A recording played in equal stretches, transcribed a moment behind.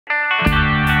Hey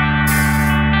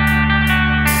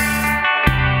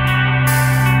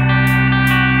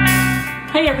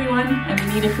everyone, I'm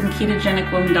Anita from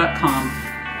KetogenicWoman.com.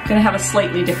 I'm going to have a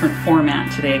slightly different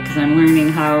format today because I'm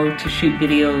learning how to shoot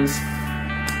videos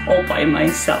all by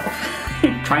myself.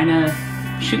 Trying to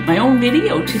shoot my own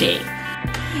video today,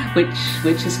 which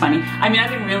is funny. I mean, I've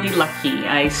been really lucky.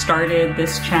 I started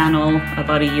this channel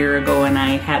about a year ago and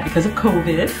I had, because of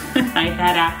COVID, I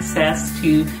had access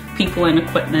to people and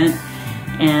equipment,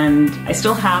 and I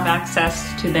still have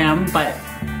access to them, but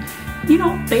you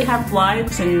know, they have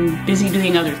lives and busy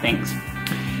doing other things.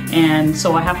 And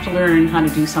so I have to learn how to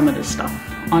do some of this stuff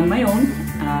on my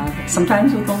own,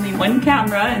 sometimes with only one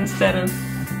camera instead of,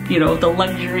 you know, the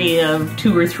luxury of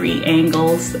 2 or 3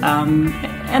 angles,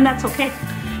 and that's okay,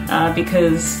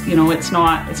 because, you know, it's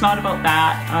not about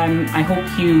that. I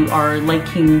hope you are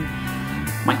liking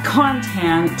my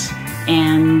content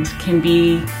and can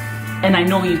be, and I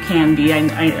know you can be.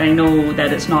 I know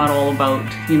that it's not all about,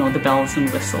 you know, the bells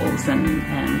and whistles and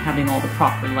having all the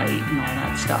proper light and all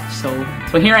that stuff. So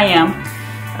here I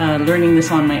am, learning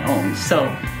this on my own.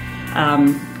 So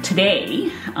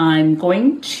today I'm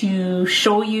going to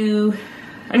show you,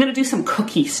 I'm going to do some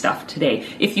cookie stuff today.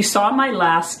 If you saw my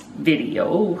last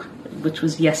video, which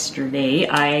was yesterday,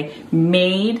 I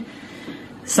made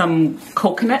some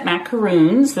coconut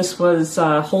macaroons. This was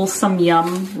a Wholesome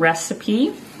Yum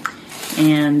recipe.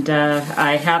 And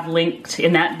I have linked,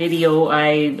 in that video,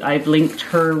 I've linked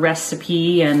her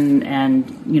recipe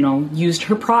and you know, used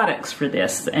her products for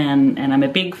this, and I'm a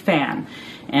big fan.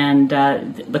 And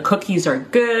the cookies are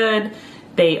good,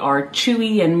 they are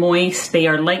chewy and moist, they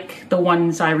are like the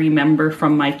ones I remember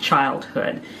from my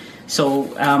childhood.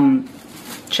 So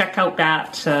check out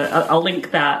that, I'll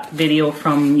link that video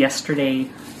from yesterday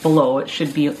below. It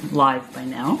should be live by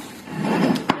now.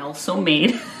 I also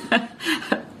made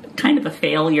kind of a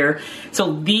failure.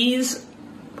 So these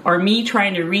are me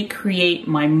trying to recreate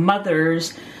my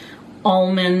mother's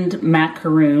almond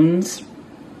macaroons.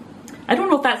 I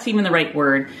don't know if that's even the right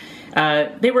word.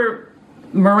 They were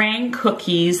meringue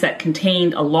cookies that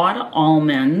contained a lot of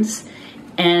almonds,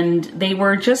 and they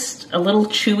were just a little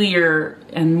chewier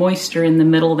and moister in the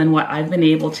middle than what I've been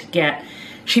able to get.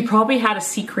 She probably had a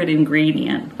secret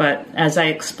ingredient, but as I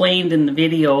explained in the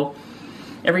video,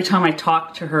 every time I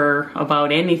talk to her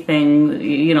about anything,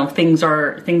 you know, things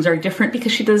are different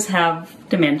because she does have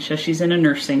dementia. She's in a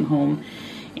nursing home,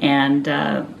 and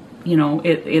you know,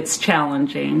 it's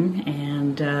challenging.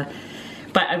 And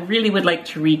but I really would like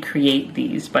to recreate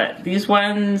these. But these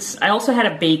ones, I also had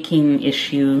a baking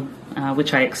issue,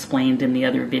 which I explained in the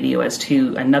other video as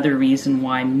to another reason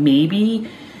why maybe.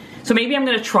 So maybe I'm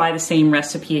going to try the same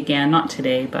recipe again, not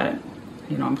today, but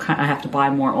you know, I have to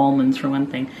buy more almonds for one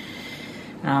thing.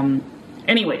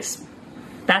 Anyways,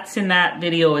 that's in that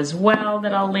video as well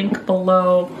that I'll link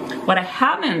below. What I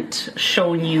haven't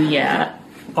shown you yet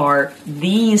are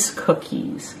these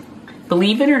cookies.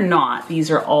 Believe it or not,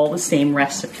 these are all the same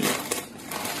recipe.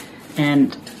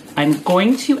 And I'm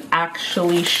going to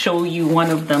actually show you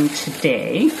one of them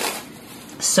today.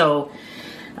 So,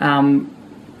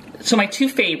 so my 2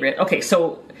 favorite, okay,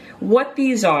 so what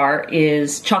these are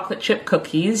is chocolate chip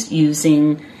cookies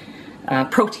using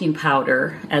protein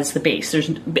powder as the base.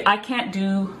 I can't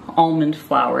do almond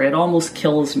flour. It almost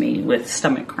kills me with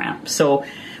stomach cramps. So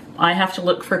I have to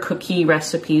look for cookie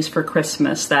recipes for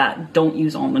Christmas that don't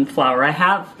use almond flour. I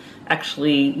have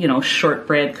actually, you know,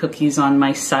 shortbread cookies on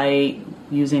my site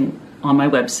on my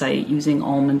website using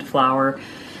almond flour.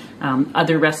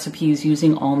 Other recipes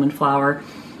using almond flour.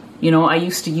 You know, I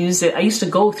used to use it. I used to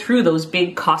go through those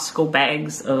big Costco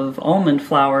bags of almond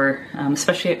flour,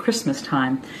 especially at Christmas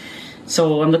time.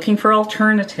 So I'm looking for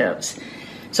alternatives.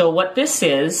 So what this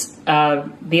is,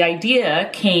 the idea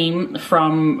came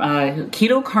from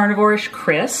Keto Carnivore-ish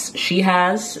Chris. She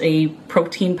has a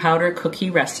protein powder cookie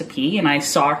recipe, and I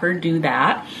saw her do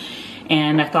that.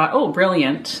 And I thought, oh,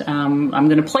 brilliant. I'm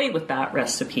going to play with that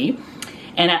recipe.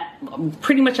 And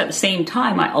pretty much at the same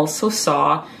time, I also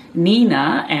saw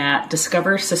Nina at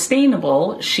Discover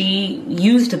Sustainable. She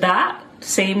used that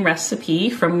same recipe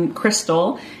from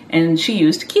Crystal, and she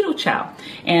used Keto Chow.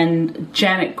 And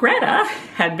Janet Greta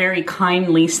had very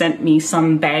kindly sent me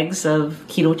some bags of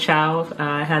Keto Chow.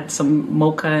 I had some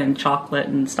mocha and chocolate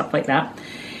and stuff like that.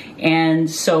 And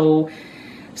so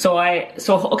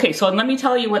let me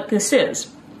tell you what this is.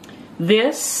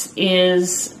 This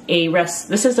is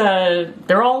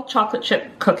they're all chocolate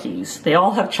chip cookies. They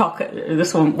all have chocolate.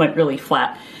 This one went really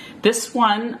flat. This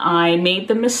one, I made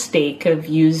the mistake of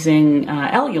using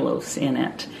allulose in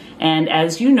it. And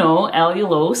as you know,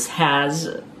 allulose has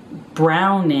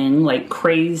browning like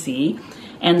crazy.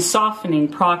 and softening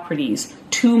properties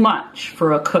too much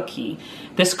for a cookie.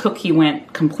 This cookie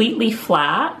went completely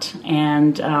flat,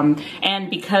 and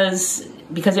because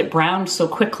it browned so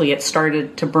quickly, it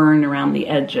started to burn around the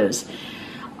edges.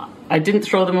 I didn't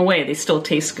throw them away. They still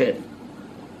taste good.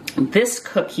 This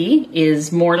cookie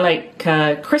is more like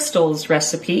Crystal's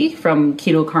recipe from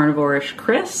Keto Carnivore-ish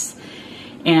Chris,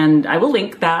 and I will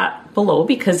link that below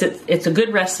because it's a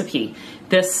good recipe.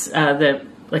 This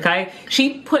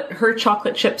she put her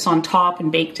chocolate chips on top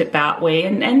and baked it that way,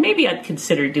 and maybe I'd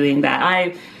consider doing that.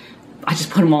 I just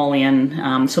put them all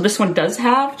in. So this one does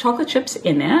have chocolate chips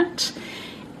in it,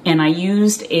 and I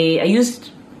used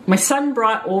my son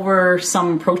brought over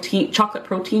some chocolate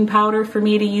protein powder for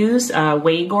me to use,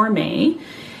 Whey Gourmet,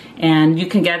 and you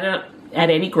can get it at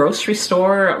any grocery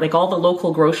store. Like all the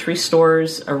local grocery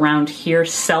stores around here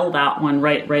sell that one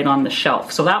right on the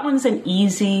shelf. So that one's an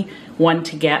easy one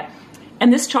to get.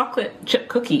 And this chocolate chip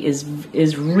cookie is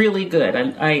really good.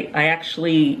 I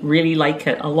actually really like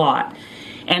it a lot.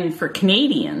 And for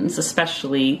Canadians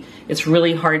especially, it's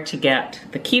really hard to get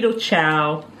the Keto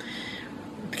Chow.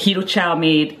 Keto Chow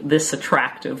made this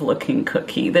attractive looking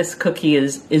cookie. This cookie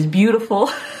is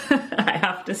beautiful, I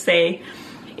have to say.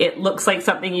 It looks like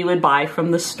something you would buy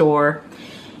from the store.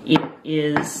 It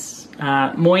is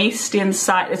moist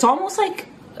inside. It's almost like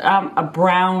a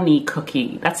brownie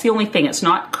cookie. That's the only thing. It's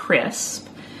not crisp.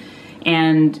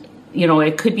 And, you know,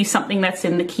 it could be something that's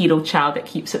in the Keto Chow that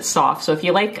keeps it soft. So if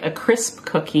you like a crisp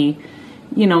cookie,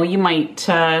 you know, you might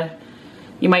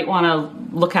want to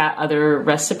look at other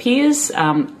recipes.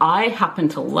 I happen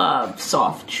to love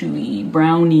soft, chewy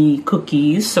brownie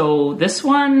cookies. So this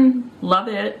one, love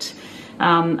it.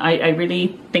 I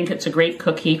really think it's a great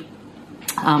cookie.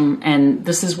 And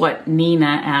this is what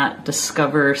Nina at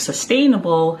Discover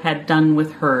Sustainable had done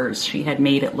with hers. She had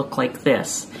made it look like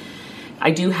this.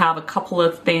 I do have a couple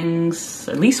of things,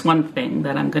 at least one thing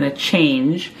that I'm going to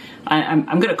change. I'm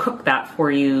going to cook that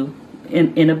for you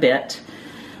in a bit.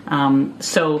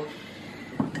 So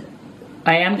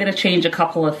I am going to change a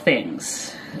couple of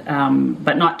things,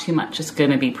 but not too much. It's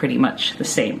going to be pretty much the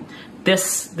same.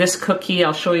 This cookie,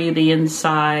 I'll show you the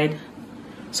inside.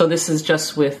 So this is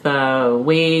just with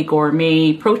Whey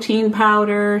Gourmet protein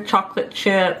powder, chocolate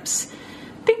chips.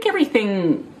 I think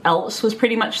everything else was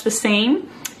pretty much the same.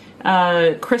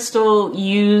 Crystal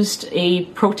used a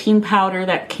protein powder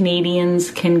that Canadians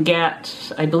can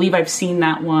get. I believe I've seen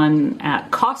that one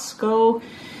at Costco.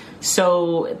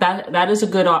 So that is a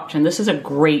good option. This is a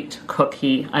great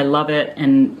cookie. I love it.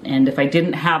 And if I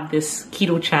didn't have this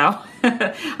Keto Chow,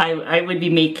 I would be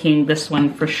making this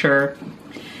one for sure.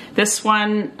 This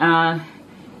one, I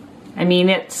mean,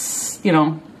 it's, you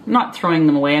know, I'm not throwing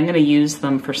them away. I'm going to use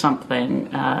them for something.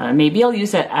 Maybe I'll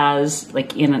use it as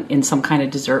like in some kind of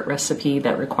dessert recipe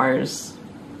that requires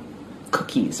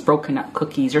cookies, broken up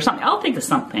cookies or something. I'll think of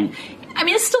something. I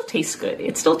mean, it still tastes good.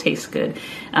 It still tastes good.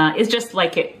 It's just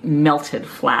like it melted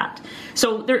flat.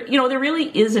 So there, you know, there really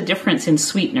is a difference in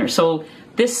sweetener. So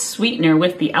this sweetener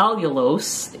with the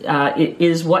allulose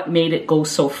is what made it go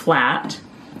so flat.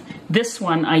 This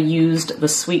one, I used the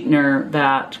sweetener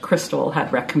that Crystal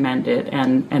had recommended,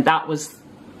 and that was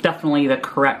definitely the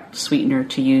correct sweetener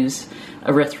to use,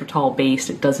 erythritol based.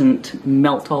 It doesn't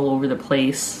melt all over the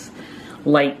place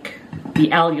like the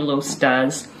allulose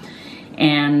does.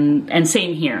 And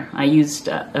same here. I used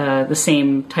the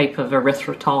same type of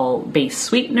erythritol based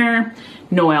sweetener,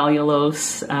 no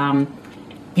allulose,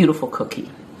 beautiful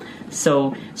cookie.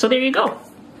 So there you go.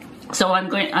 So I'm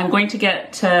going to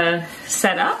get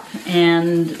set up,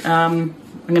 and I'm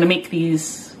going to make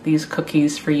these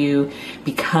cookies for you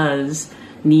because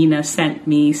Nina sent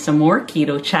me some more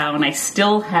Keto Chow, and I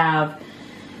still have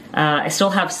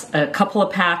a couple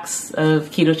of packs of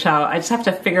Keto Chow. I just have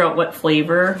to figure out what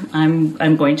flavor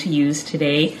I'm going to use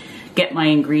today. Get my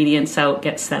ingredients out,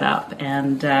 get set up,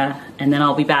 and then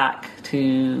I'll be back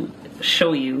to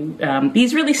show you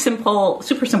these really simple,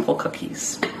 super simple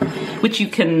cookies, which you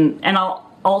can, and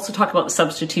I'll also talk about the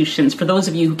substitutions for those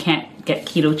of you who can't get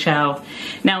Keto Chow.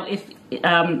 Now, if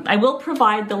I will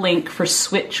provide the link for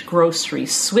Switch Grocery.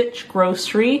 Switch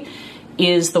Grocery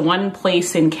is the one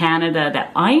place in Canada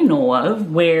that I know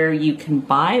of where you can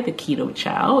buy the Keto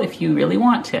Chow if you really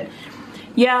want it.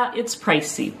 Yeah, it's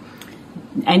pricey.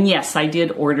 And yes, I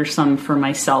did order some for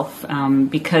myself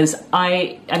because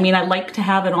I mean, I like to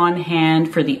have it on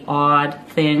hand for the odd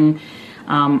thing.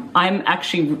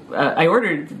 I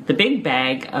ordered the big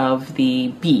bag of the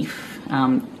beef.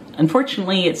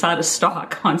 Unfortunately, it's out of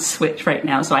stock on Switch right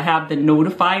now, so I have the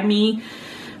notify me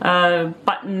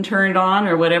button turned on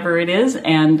or whatever it is,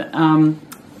 and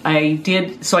I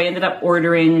ended up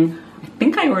ordering, I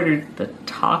think I ordered the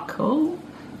taco.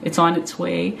 it's on its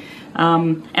way.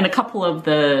 And a couple of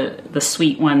the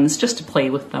sweet ones just to play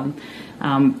with them.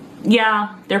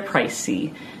 Yeah, they're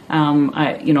pricey.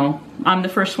 You know, I'm the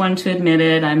first one to admit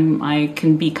it. I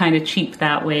can be kind of cheap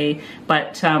that way.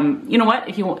 But you know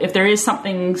what? If there is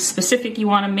something specific you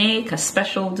want to make, a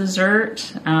special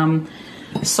dessert,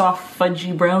 soft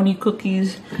fudgy brownie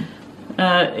cookies,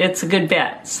 it's a good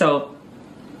bet. So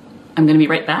I'm going to be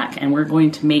right back, and we're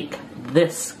going to make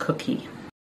this cookie.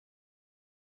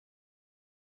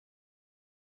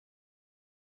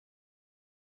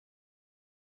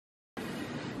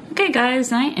 Okay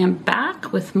guys, I am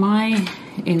back with my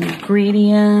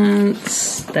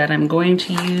ingredients that I'm going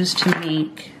to use to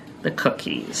make the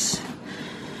cookies.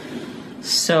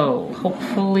 So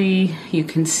hopefully you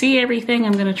can see everything.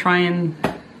 I'm going to try and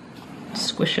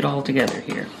squish it all together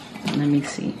here. Let me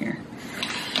see here.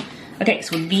 Okay,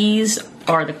 so these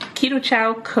are the Keto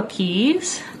Chow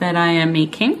cookies that I am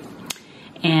making.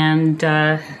 And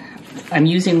I'm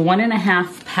using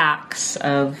 1.5 packs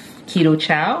of Keto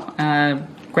Chow.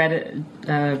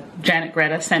 Janet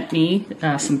Greta sent me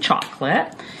some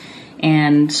chocolate,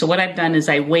 and so what I've done is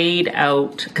I weighed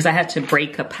out, because I had to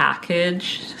break a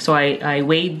package, so I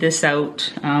weighed this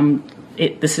out.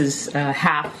 This is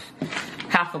half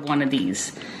of one of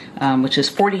these, which is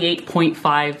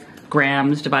 48.5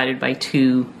 grams divided by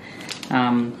 2.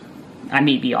 I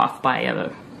may be off by a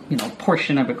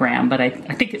portion of a gram, but I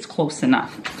think it's close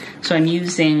enough. So I'm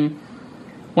using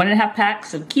 1.5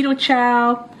 packs of Keto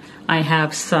Chow. I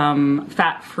have some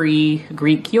fat-free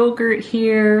Greek yogurt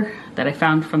here that I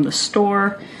found from the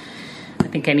store. I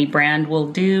think any brand will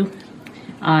do.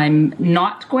 I'm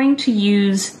not going to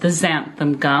use the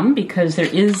xanthan gum because there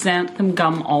is xanthan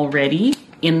gum already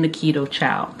in the Keto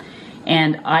Chow.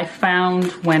 And I found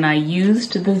when I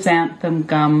used the xanthan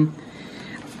gum,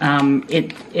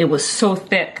 it was so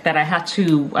thick that I had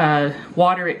to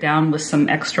water it down with some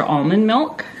extra almond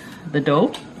milk, the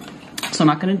dough. So I'm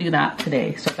not going to do that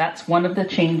today. So that's one of the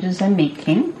changes I'm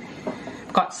making.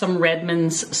 I've got some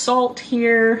Redmond's salt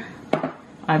here.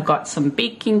 I've got some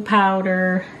baking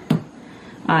powder.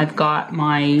 I've got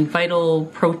my Vital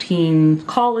Protein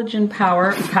collagen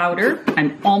powder.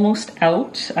 I'm almost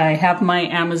out. I have my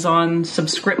Amazon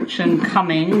subscription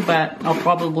coming, but I'll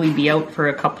probably be out for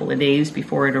a couple of days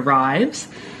before it arrives.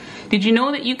 Did you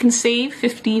know that you can save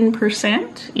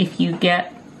 15% if you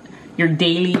get your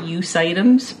daily use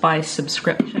items by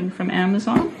subscription from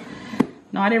Amazon?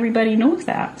 Not everybody knows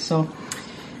that, so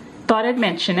thought I'd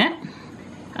mention it.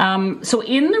 So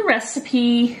in the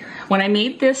recipe, when I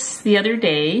made this the other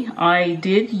day, I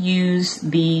did use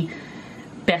the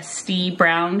Bestie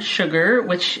brown sugar,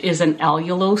 which is an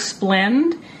allulose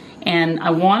blend, and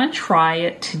I want to try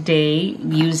it today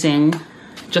using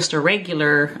just a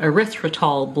regular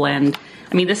erythritol blend.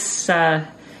 I mean, this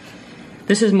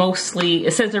is mostly,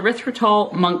 it says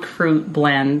erythritol monk fruit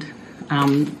blend.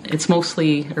 It's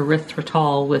mostly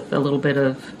erythritol with a little bit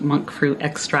of monk fruit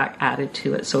extract added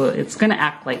to it, so it's going to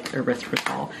act like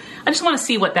erythritol. I just want to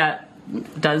see what that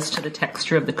does to the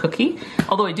texture of the cookie,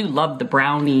 although I do love the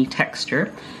brownie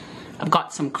texture. I've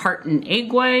got some carton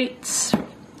egg whites.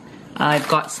 I've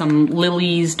got some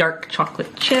Lily's dark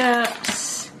chocolate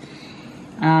chips.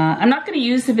 I'm not going to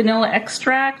use the vanilla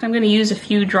extract. I'm going to use a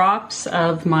few drops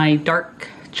of my dark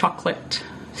chocolate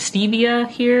stevia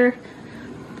here.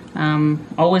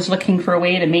 Always looking for a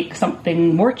way to make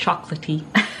something more chocolatey.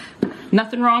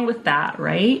 Nothing wrong with that,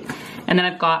 right? And then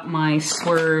I've got my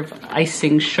Swerve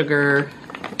icing sugar,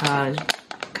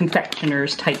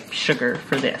 confectioners type sugar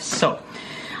for this. So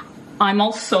I'm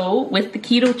also, with the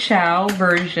Keto Chow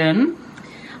version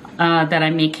that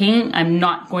I'm making, I'm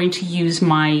not going to use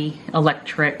my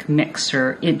electric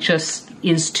mixer. It just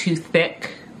is too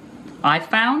thick, I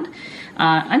found.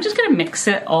 I'm just gonna mix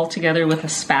it all together with a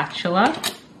spatula.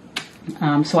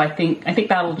 So I think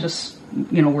that'll just,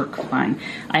 work fine.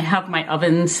 I have my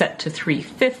oven set to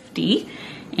 350,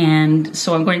 and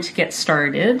so I'm going to get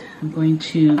started. I'm going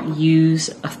to use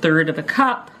 1/3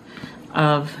 cup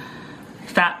of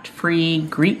fat-free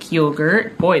Greek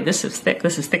yogurt. Boy, this is thick.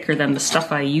 This is thicker than the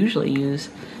stuff I usually use.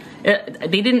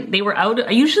 They were out.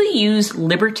 I usually use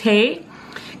Liberté.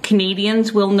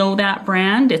 Canadians will know that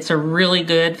brand. It's a really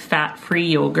good fat-free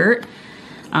yogurt.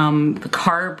 The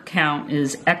carb count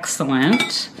is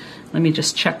excellent. Let me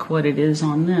just check what it is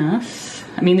on this.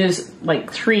 I mean, there's like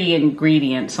 3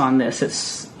 ingredients on this.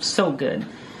 It's so good.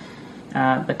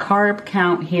 The carb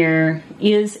count here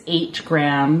is 8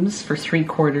 grams for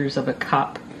 3/4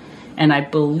 cup. And I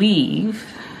believe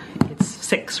it's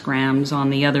 6 grams on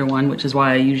the other one, which is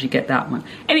why I usually get that one.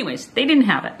 Anyways, they didn't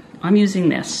have it. I'm using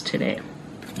this today.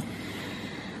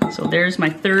 So there's my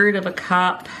 1/3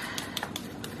 cup.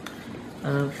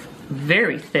 of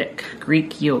very thick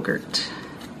Greek yogurt.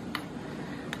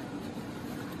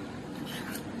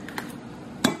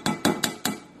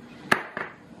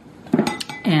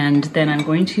 And then I'm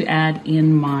going to add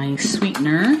in my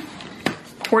sweetener,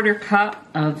 1/4 cup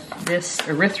of this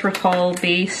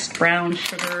erythritol-based brown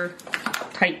sugar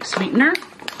type sweetener.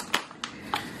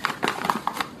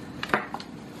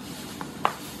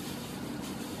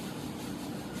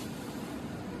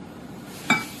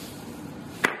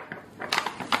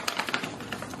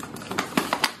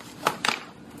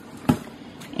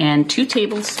 And 2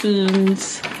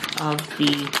 tablespoons of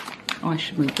the, oh, I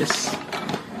should move this.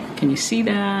 Can you see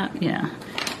that? Yeah.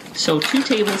 So 2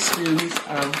 tablespoons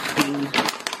of the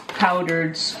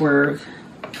powdered Swerve.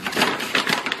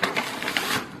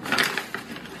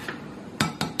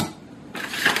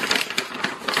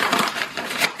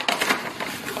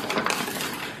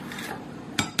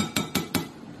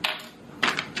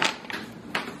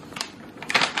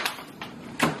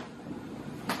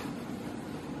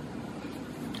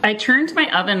 I turned my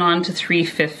oven on to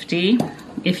 350.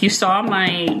 If you saw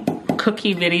my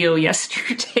cookie video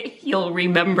yesterday, you'll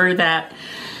remember that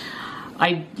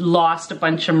I lost a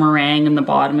bunch of meringue in the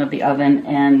bottom of the oven,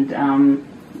 and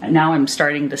now I'm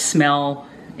starting to smell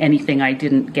anything I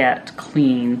didn't get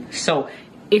clean. So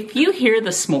if you hear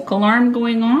the smoke alarm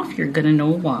going off, you're gonna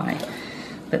know why.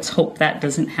 Let's hope that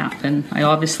doesn't happen. I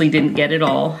obviously didn't get it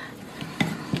all.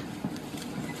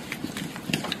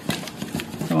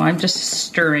 So I'm just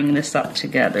stirring this up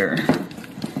together.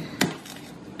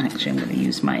 Actually, I'm going to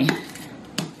use my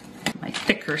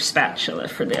thicker spatula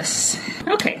for this.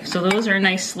 Okay, so those are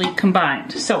nicely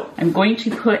combined. So I'm going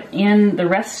to put in the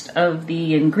rest of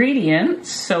the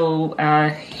ingredients. So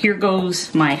here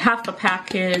goes my 1/2 a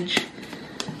package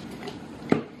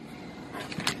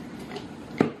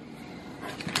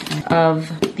of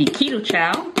the Keto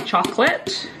Chow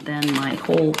chocolate. Then my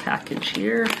whole package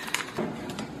here.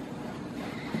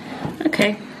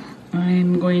 Okay,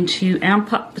 I'm going to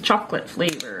amp up the chocolate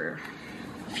flavor.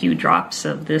 A few drops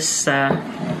of this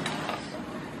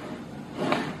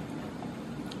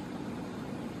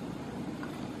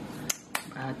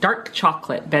dark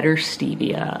chocolate, better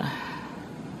stevia.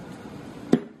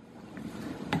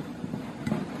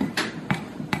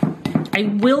 I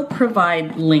will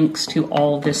provide links to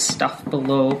all this stuff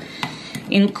below,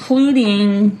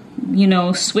 including, you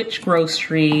know, Switch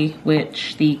Grocery,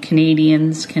 which the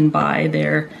Canadians can buy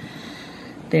their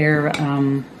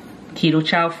Keto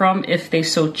Chow from if they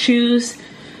so choose,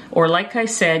 or like I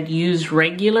said, use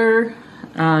regular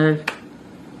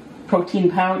protein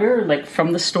powder, like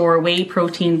from the store, whey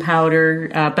protein powder,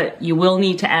 but you will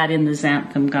need to add in the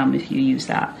xanthan gum if you use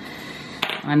that.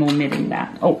 I'm omitting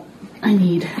that. Oh,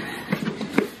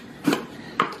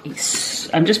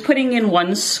 I'm just putting in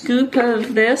 1 scoop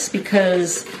of this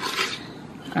because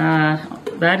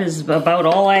that is about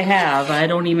all I have. I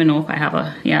don't even know if I have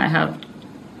I have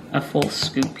a full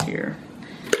scoop here.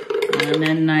 And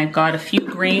then I've got a few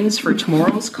grains for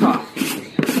tomorrow's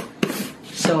coffee.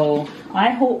 So I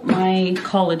hope my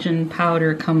collagen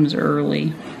powder comes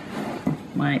early.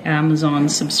 My Amazon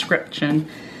subscription.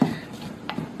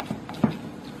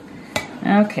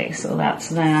 Okay, so that's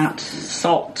that.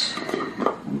 Salt.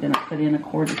 I'm gonna put in a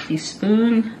 1/4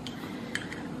 teaspoon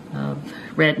of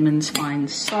Redmond's fine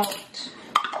salt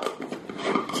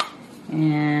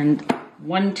and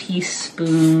 1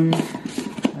 teaspoon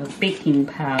of baking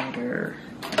powder.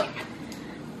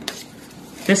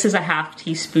 This is a 1/2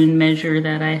 teaspoon measure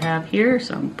that I have here,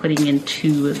 so I'm putting in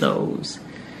 2 of those.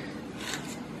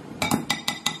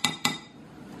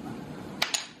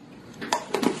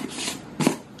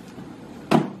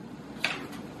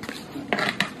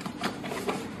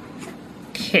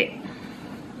 Okay.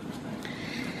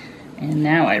 And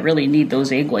now I really need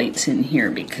those egg whites in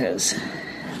here because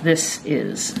this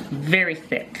is very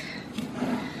thick.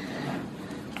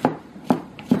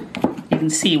 You can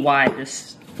see why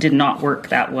this did not work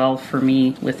that well for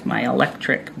me with my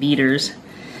electric beaters,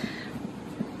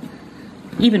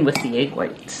 even with the egg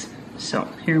whites. So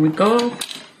here we go.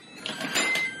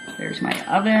 There's my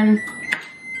oven.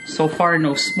 So far,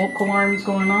 no smoke alarms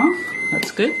going off.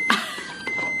 That's good.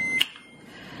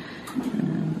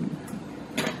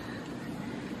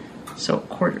 So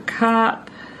 1/4 cup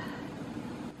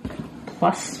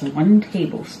plus 1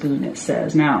 tablespoon, it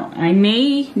says. Now, I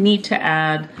may need to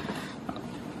add,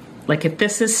 like if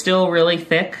this is still really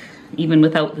thick, even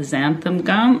without the xanthan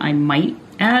gum, I might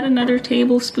add another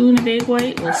tablespoon of egg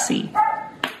white. We'll see.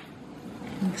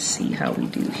 Let's see how we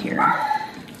do here.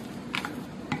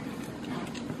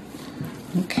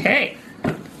 Okay,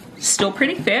 still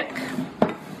pretty thick,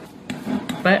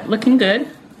 but looking good.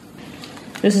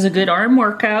 This is a good arm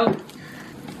workout.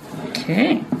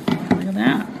 Okay, look at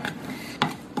that.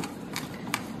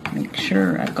 Make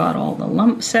sure I've got all the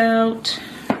lumps out.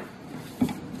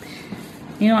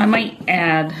 You know, I might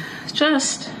add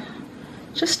just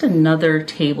another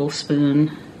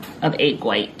tablespoon of egg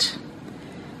white.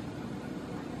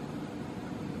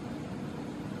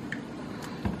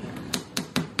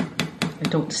 I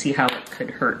don't see how it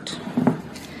could hurt.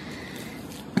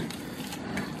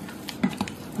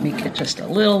 Make it just a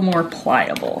little more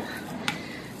pliable.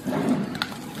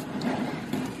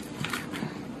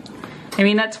 I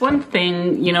mean, that's one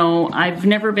thing, you know, I've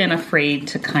never been afraid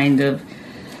to kind of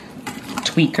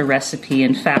tweak a recipe.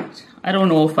 In fact, I don't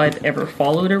know if I've ever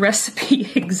followed a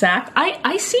recipe exact.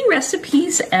 I see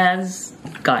recipes as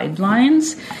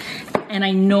guidelines, and I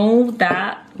know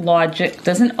that logic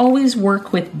doesn't always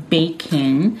work with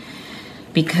baking,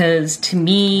 because to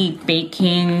me,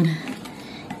 baking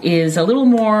is a little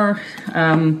more,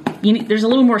 there's a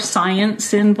little more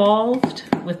science involved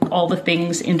with all the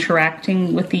things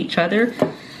interacting with each other.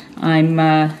 I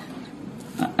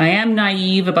am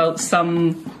naive about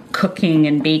some cooking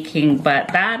and baking, but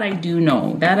that I do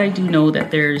know. That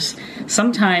there's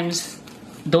sometimes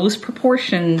those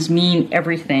proportions mean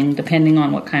everything depending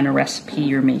on what kind of recipe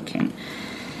you're making.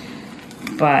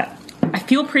 But I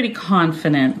feel pretty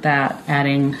confident that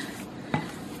adding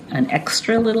an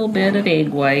extra little bit of egg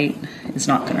white is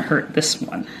not going to hurt this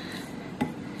one.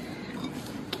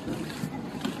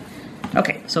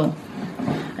 Okay, so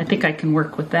I think I can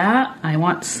work with that. I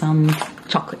want some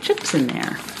chocolate chips in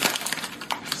there.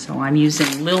 So I'm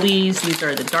using Lily's. These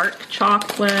are the dark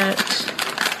chocolate.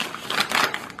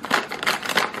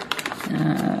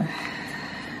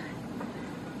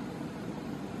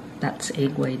 That's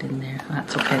egg white in there.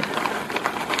 That's okay.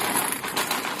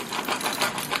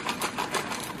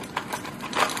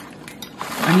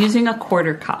 I'm using a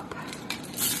 1/4 cup.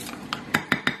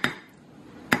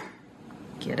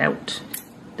 Get out.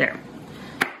 There.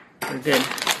 We're good.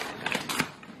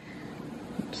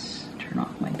 Oops, turn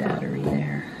off my battery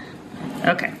there.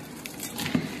 Okay.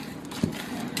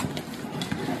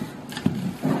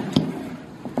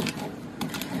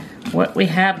 What we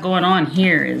have going on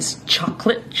here is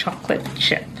chocolate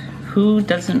chip. Who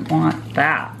doesn't want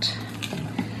that?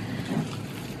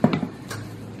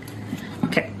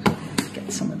 Okay,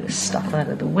 get some of this stuff out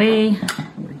of the way.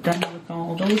 We're done with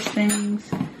all those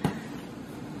things.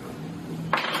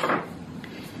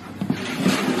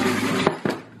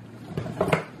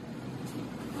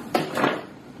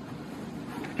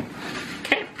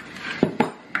 Okay.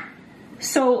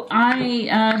 So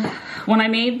when I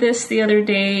made this the other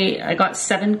day, I got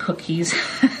 7 cookies,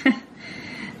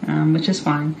 which is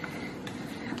fine.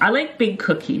 I like big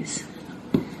cookies.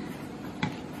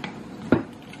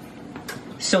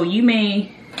 So you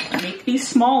may make these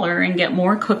smaller and get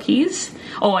more cookies.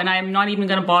 Oh, and I'm not even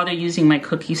gonna bother using my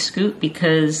cookie scoop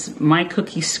because my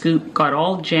cookie scoop got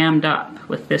all jammed up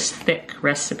with this thick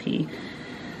recipe.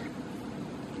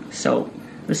 So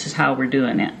this is how we're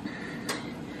doing it.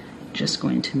 Just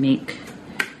going to make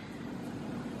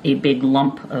a big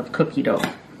lump of cookie dough.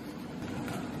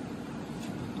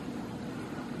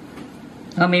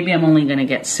 Oh, maybe I'm only gonna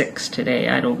get 6 today,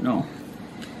 I don't know.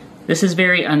 This is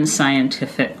very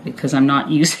unscientific because I'm not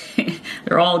using,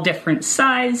 they're all different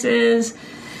sizes.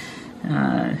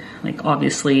 Like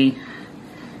obviously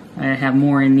I have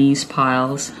more in these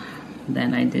piles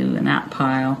than I do in that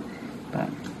pile, but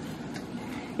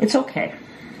it's okay.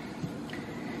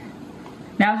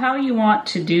 Now, how you want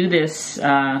to do this,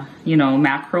 you know,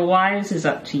 macro-wise is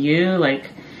up to you. Like,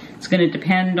 it's going to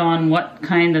depend on what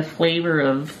kind of flavor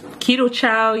of Keto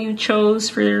Chow you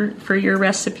chose for your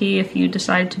recipe if you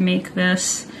decide to make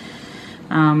this.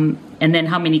 And then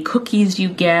how many cookies you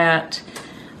get.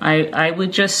 I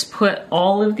would just put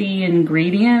all of the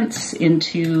ingredients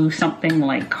into something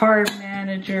like Carb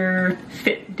Manager,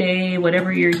 Fit Day,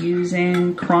 whatever you're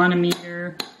using,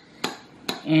 Chronometer,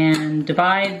 and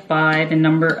divide by the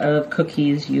number of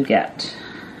cookies you get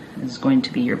is going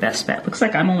to be your best bet. Looks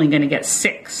like I'm only going to get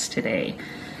 6 today.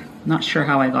 Not sure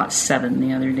how I got 7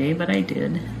 the other day, but I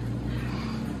did.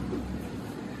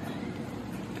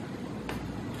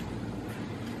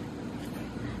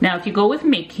 Now, if you go with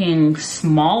making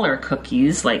smaller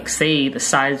cookies, like say the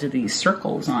size of these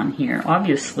circles on here,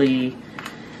 obviously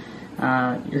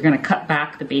you're going to cut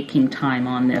back the baking time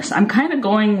on this. I'm kind of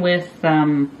going with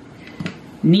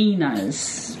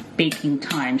Nina's baking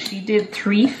time. She did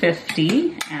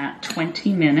 350 at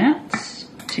 20 minutes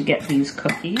to get these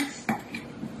cookies.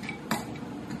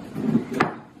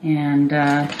 And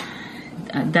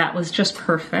that was just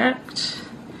perfect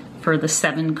for the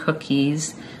 7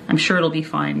 cookies. I'm sure it'll be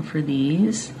fine for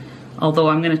these, although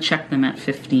I'm going to check them at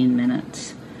 15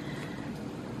 minutes.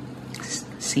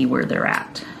 see where they're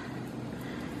at.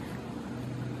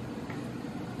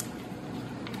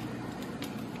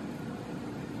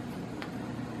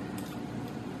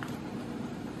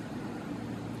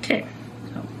 Okay,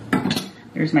 so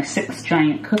there's my 6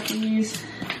 giant cookies.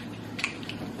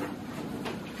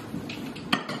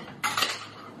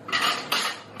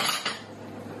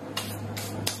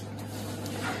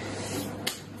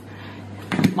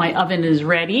 My oven is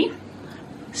ready,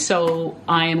 so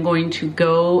I am going to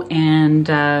go and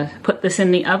put this in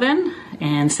the oven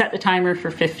and set the timer for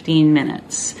 15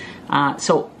 minutes.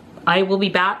 So I will be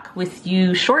back with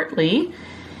you shortly.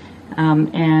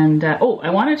 Oh,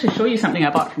 I wanted to show you something I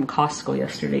bought from Costco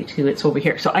yesterday too. It's over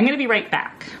here. So I'm going to be right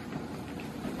back.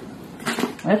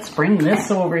 Let's bring this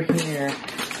over here.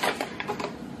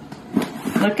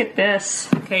 Look at this.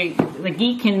 Okay, the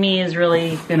geek in me is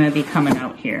really gonna be coming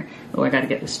out here. Oh, I gotta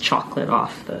get this chocolate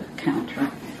off the counter.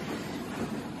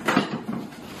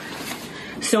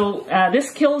 So this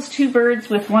kills 2 birds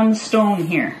with 1 stone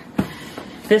here.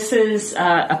 This is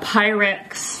a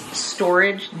Pyrex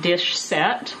storage dish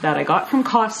set that I got from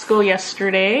Costco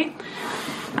yesterday.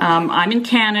 I'm in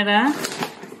Canada.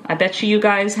 I bet you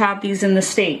guys have these in the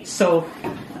States. So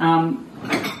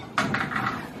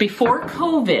before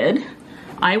COVID,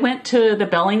 I went to the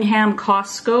Bellingham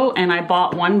Costco and I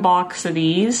bought 1 box of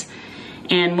these.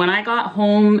 And when I got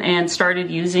home and started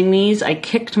using these, I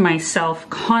kicked myself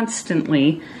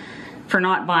constantly for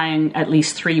not buying at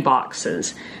least 3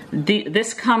 boxes.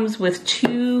 This comes with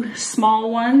 2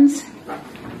 small ones.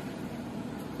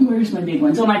 Where's my big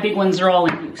ones? Oh, my big ones are all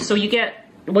in use. So you get,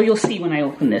 well, you'll see when I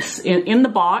open this. In the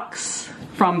box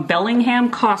from Bellingham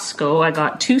Costco, I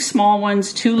got 2 small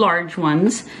ones, 2 large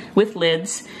ones with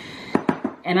lids.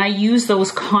 And I use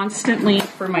those constantly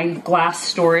for my glass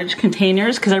storage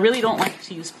containers because I really don't like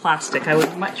to use plastic. I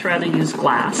would much rather use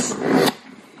glass.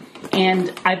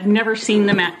 And I've never seen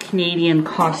them at Canadian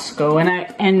Costco.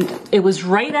 And it was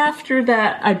right after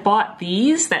that I bought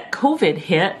these that COVID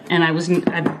hit, and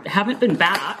I haven't been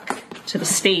back to the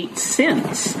States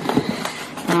since.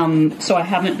 So I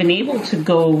haven't been able to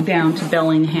go down to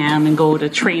Bellingham and go to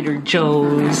Trader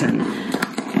Joe's and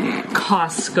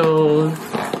Costco.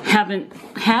 Haven't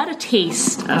had a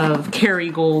taste of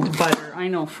Kerrygold butter. I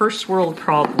know, first world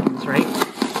problems, right?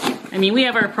 I mean, we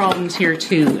have our problems here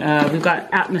too. We've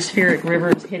got atmospheric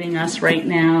rivers hitting us right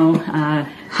now.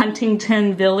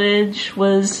 Huntington Village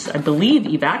was, I believe,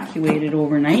 evacuated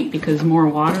overnight because more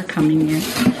water coming in.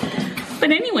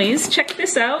 But anyways, check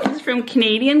this out. This is from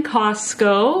Canadian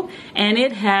Costco, and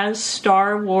it has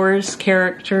Star Wars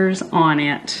characters on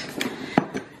it.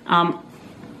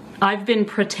 I've been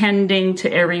pretending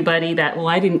to everybody that, well,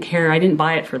 I didn't care. I didn't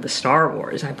buy it for the Star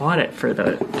Wars. I bought it for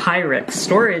the Pyrex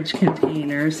storage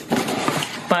containers.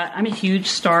 But I'm a huge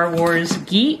Star Wars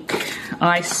geek.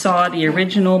 I saw the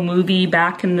original movie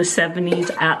back in the 70s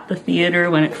at the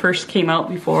theater when it first came out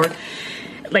before.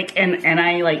 Like, and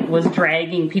I like was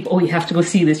dragging people, oh, you have to go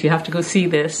see this. You have to go see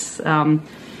this.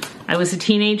 I was a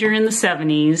teenager in the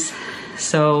 70s,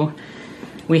 so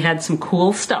we had some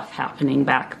cool stuff happening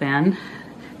back then.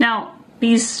 Now,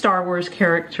 these Star Wars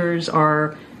characters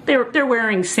are, they're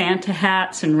wearing Santa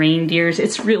hats and reindeers.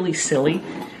 It's really silly,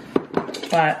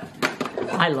 but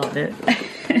I love it.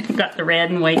 Got the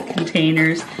red and white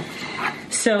containers.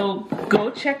 So go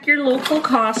check your local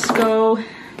Costco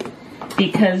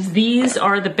because these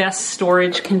are the best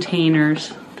storage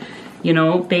containers. You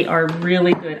know, they are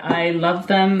really good. I love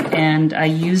them and I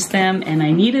use them and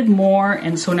I needed more,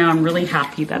 and so now I'm really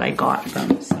happy that I got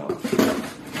them. So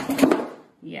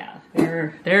yeah,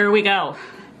 there we go.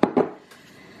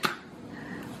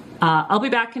 I'll be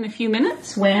back in a few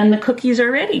minutes when the cookies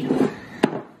are ready.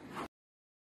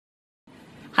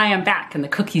 Hi, I'm back and the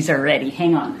cookies are ready.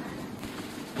 Hang on.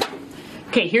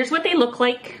 Okay, here's what they look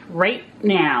like right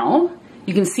now.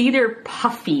 You can see they're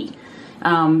puffy.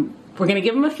 We're gonna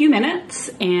give them a few minutes,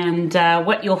 and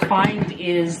what you'll find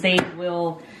is they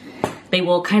will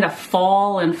kind of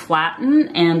fall and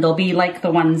flatten, and they'll be like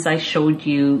the ones I showed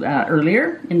you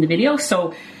earlier in the video.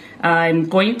 So I'm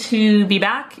going to be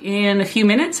back in a few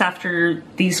minutes after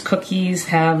these cookies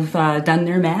have done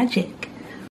their magic.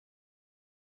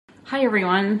 Hi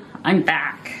everyone, I'm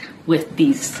back with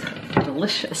these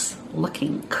delicious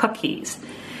looking cookies.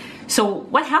 So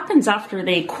what happens after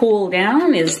they cool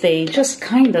down is they just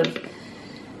kind of,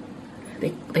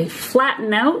 they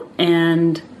flatten out,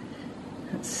 and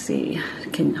let's see,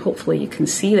 hopefully you can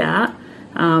see that.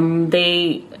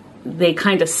 They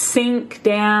kind of sink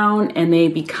down and they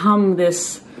become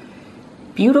this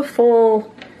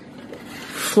beautiful,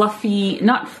 fluffy,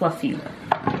 not fluffy,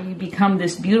 they become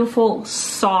this beautiful,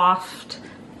 soft,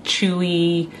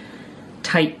 chewy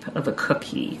type of a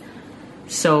cookie.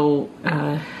 So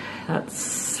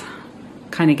that's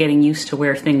kind of getting used to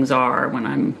where things are when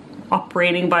I'm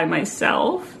operating by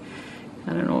myself.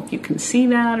 I don't know if you can see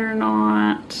that or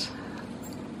not.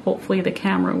 Hopefully the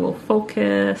camera will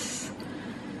focus.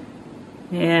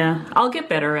 Yeah, I'll get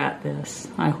better at this,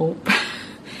 I hope.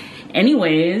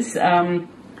 Anyways,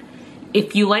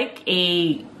 if you like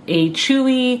a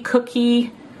chewy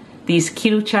cookie, these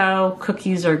Keto Chow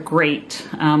cookies are great.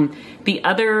 The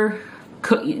other,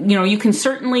 you can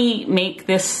certainly make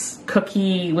this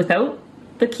cookie without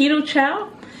the Keto Chow.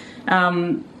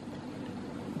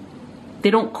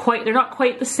 They're not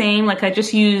quite the same. Like, I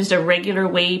just used a regular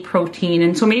whey protein,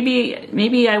 and so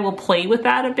maybe I will play with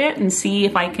that a bit and see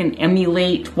if I can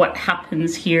emulate what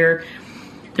happens here.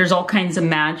 There's all kinds of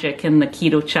magic in the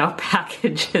Keto Chow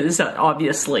packages,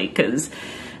 obviously, because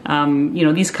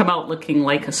these come out looking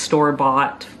like a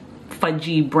store-bought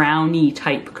fudgy brownie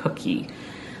type cookie.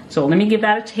 So let me give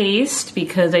that a taste,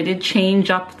 because I did change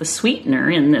up the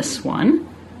sweetener in this one.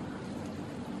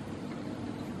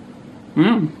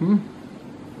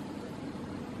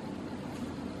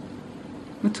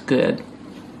 It's good.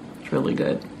 It's really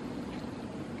good.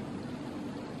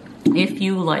 If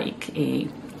you like a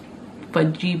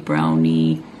fudgy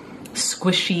brownie,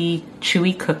 squishy,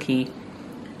 chewy cookie,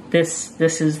 this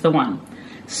is the one.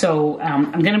 So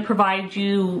I'm going to provide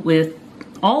you with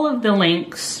all of the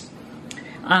links.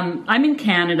 I'm in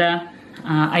Canada.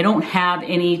 I don't have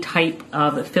any type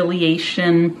of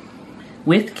affiliation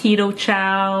with Keto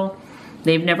Chow.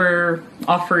 They've never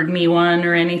offered me one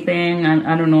or anything.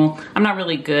 I don't know. I'm not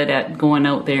really good at going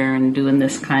out there and doing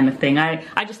this kind of thing.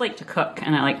 I just like to cook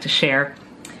and I like to share.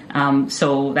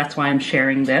 So that's why I'm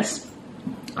sharing this.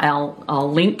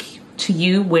 I'll link to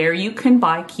you where you can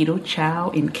buy Keto Chow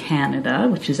in Canada,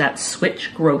 which is at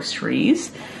Switch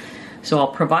Groceries. So I'll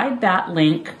provide that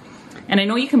link. And I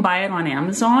know you can buy it on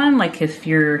Amazon, like if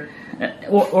you're,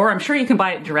 or I'm sure you can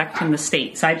buy it direct in the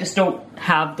States. I just don't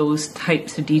have those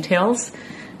types of details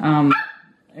other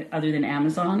than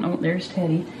Amazon. Oh, there's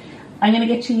Teddy. I'm going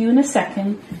to get to you in a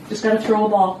second. Just got to throw a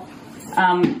ball.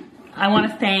 I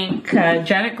want to thank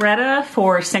Janet Greta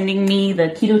for sending me the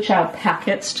Keto Chow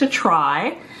packets to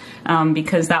try,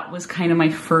 because that was kind of my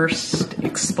first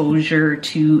exposure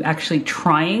to actually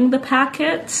trying the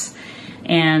packets.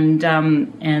 And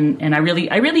I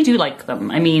really do like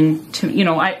them. I mean,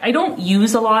 I don't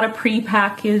use a lot of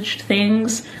pre-packaged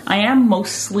things. I am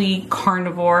mostly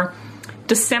carnivore.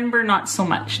 December, not so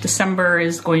much. December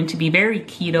is going to be very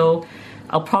keto.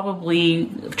 I'll probably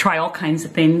try all kinds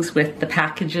of things with the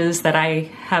packages that I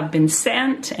have been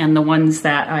sent and the ones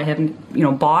that I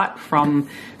have, bought from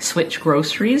Switch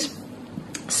Groceries.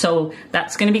 So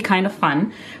that's going to be kind of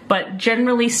fun. But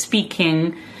generally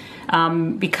speaking,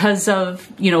 because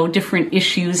of, different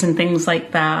issues and things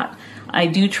like that, I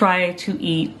do try to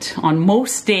eat, on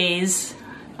most days,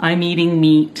 I'm eating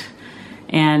meat.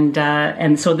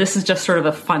 And so this is just sort of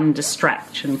a fun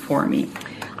distraction for me.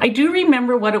 I do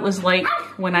remember what it was like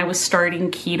when I was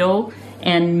starting keto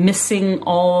and missing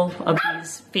all of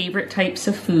these favorite types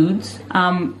of foods.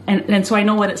 And so I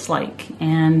know what it's like.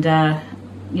 And,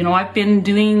 I've been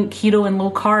doing keto and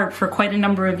low carb for quite a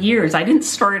number of years. I didn't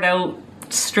start out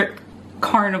strict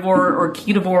carnivore or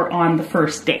ketovore on the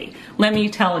first day. Let me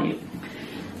tell you,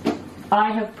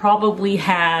 I have probably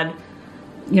had,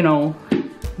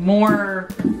 more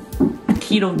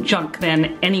keto junk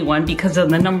than anyone because of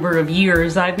the number of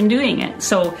years I've been doing it.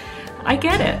 So I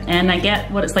get it, and I get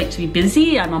what it's like to be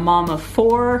busy. I'm a mom of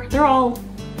 4. They're all,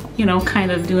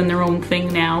 kind of doing their own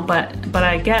thing now, but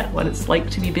I get what it's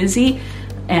like to be busy,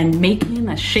 and making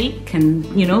a shake, and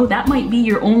that might be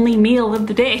your only meal of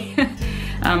the day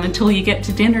until you get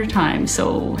to dinner time.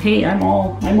 So hey, I'm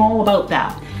all about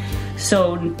that.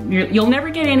 So you'll never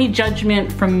get any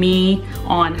judgment from me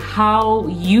on how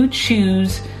you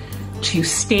choose to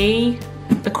stay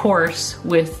the course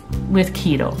with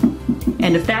keto.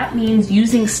 And if that means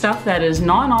using stuff that is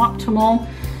non-optimal,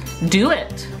 do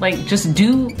it. Like, just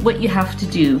do what you have to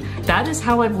do. That is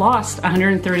how I've lost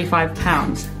 135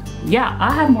 pounds. Yeah,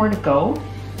 I have more to go,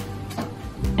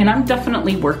 and I'm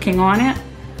definitely working on it.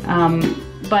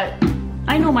 But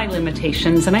I know my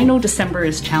limitations, and I know December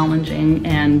is challenging,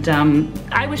 and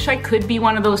I wish I could be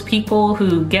one of those people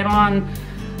who get on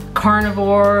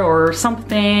carnivore or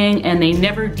something and they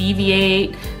never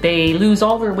deviate, they lose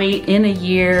all their weight in a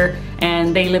year,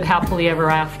 and they live happily ever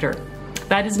after.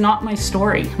 That is not my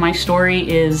story. My story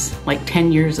is like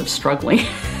 10 years of struggling.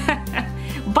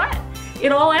 But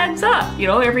it all adds up,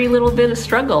 every little bit of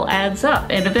struggle adds up,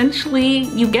 and eventually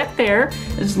you get there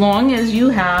as long as you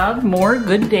have more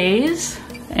good days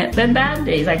and then bad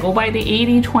days. I go by the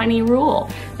 80-20 rule.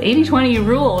 The 80-20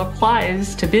 rule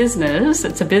applies to business.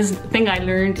 It's a thing I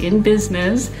learned in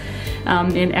business,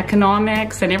 in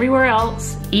economics and everywhere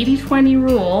else. 80-20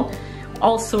 rule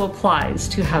also applies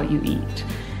to how you eat,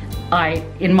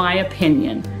 in my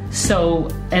opinion. So,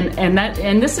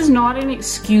 and this is not an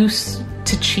excuse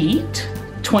to cheat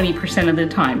 20% of the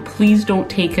time. Please don't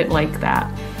take it like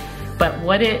that. But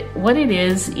what it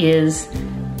is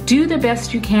do the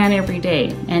best you can every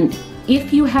day. And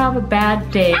if you have a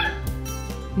bad day,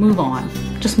 move on.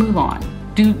 Just move on.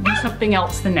 Do something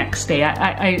else the next day.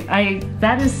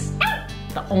 That is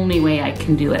the only way I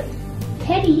can do it.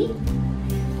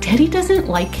 Teddy doesn't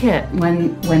like it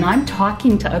when I'm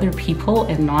talking to other people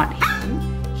and not him.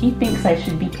 He thinks I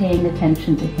should be paying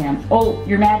attention to him. Oh,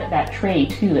 you're mad at that tray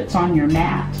too. It's on your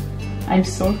mat. I'm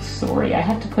so sorry. I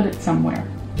have to put it somewhere.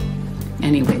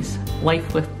 Anyways,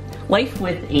 life with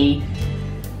a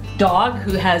dog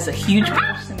who has a huge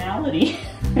personality.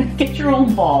 Get your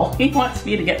own ball. He wants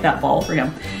me to get that ball for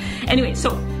him. Anyway,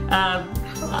 so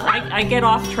I get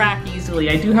off track easily.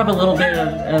 I do have a little bit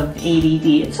of ADD.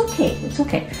 It's okay. It's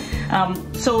okay.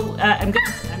 So I'm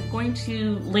going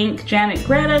to link Janet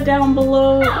Greta down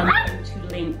below. I'm going to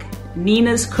link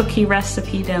Nina's cookie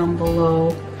recipe down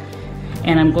below.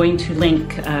 And I'm going to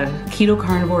link Keto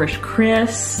Carnivore-ish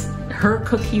Chris, her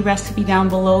cookie recipe down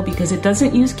below, because it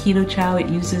doesn't use Keto Chow. It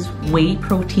uses whey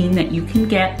protein that you can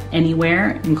get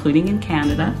anywhere, including in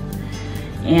Canada.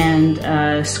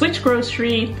 And Switch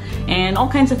Grocery, and all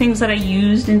kinds of things that I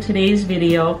used in today's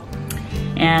video.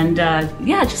 And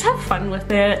yeah, just have fun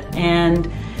with it. And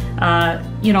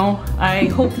you know, I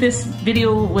hope this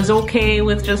video was okay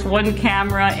with just one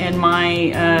camera and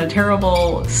my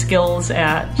terrible skills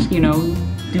at, you know,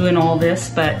 doing all this.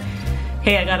 But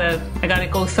hey, I gotta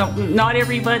go. Not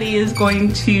everybody is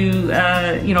going to,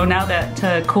 you know, now that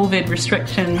COVID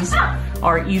restrictions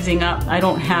are easing up, I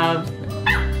don't have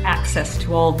access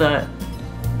to all the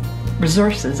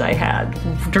resources I had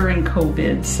during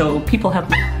COVID. So people have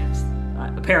lives,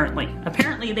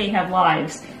 apparently they have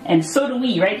lives, and so do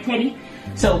we, right, Teddy?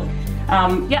 So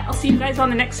yeah, I'll see you guys on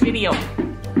the next video.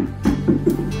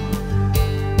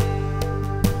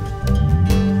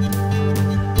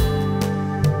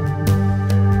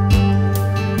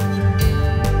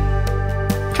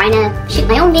 Trying to shoot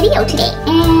my own video today,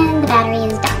 and the battery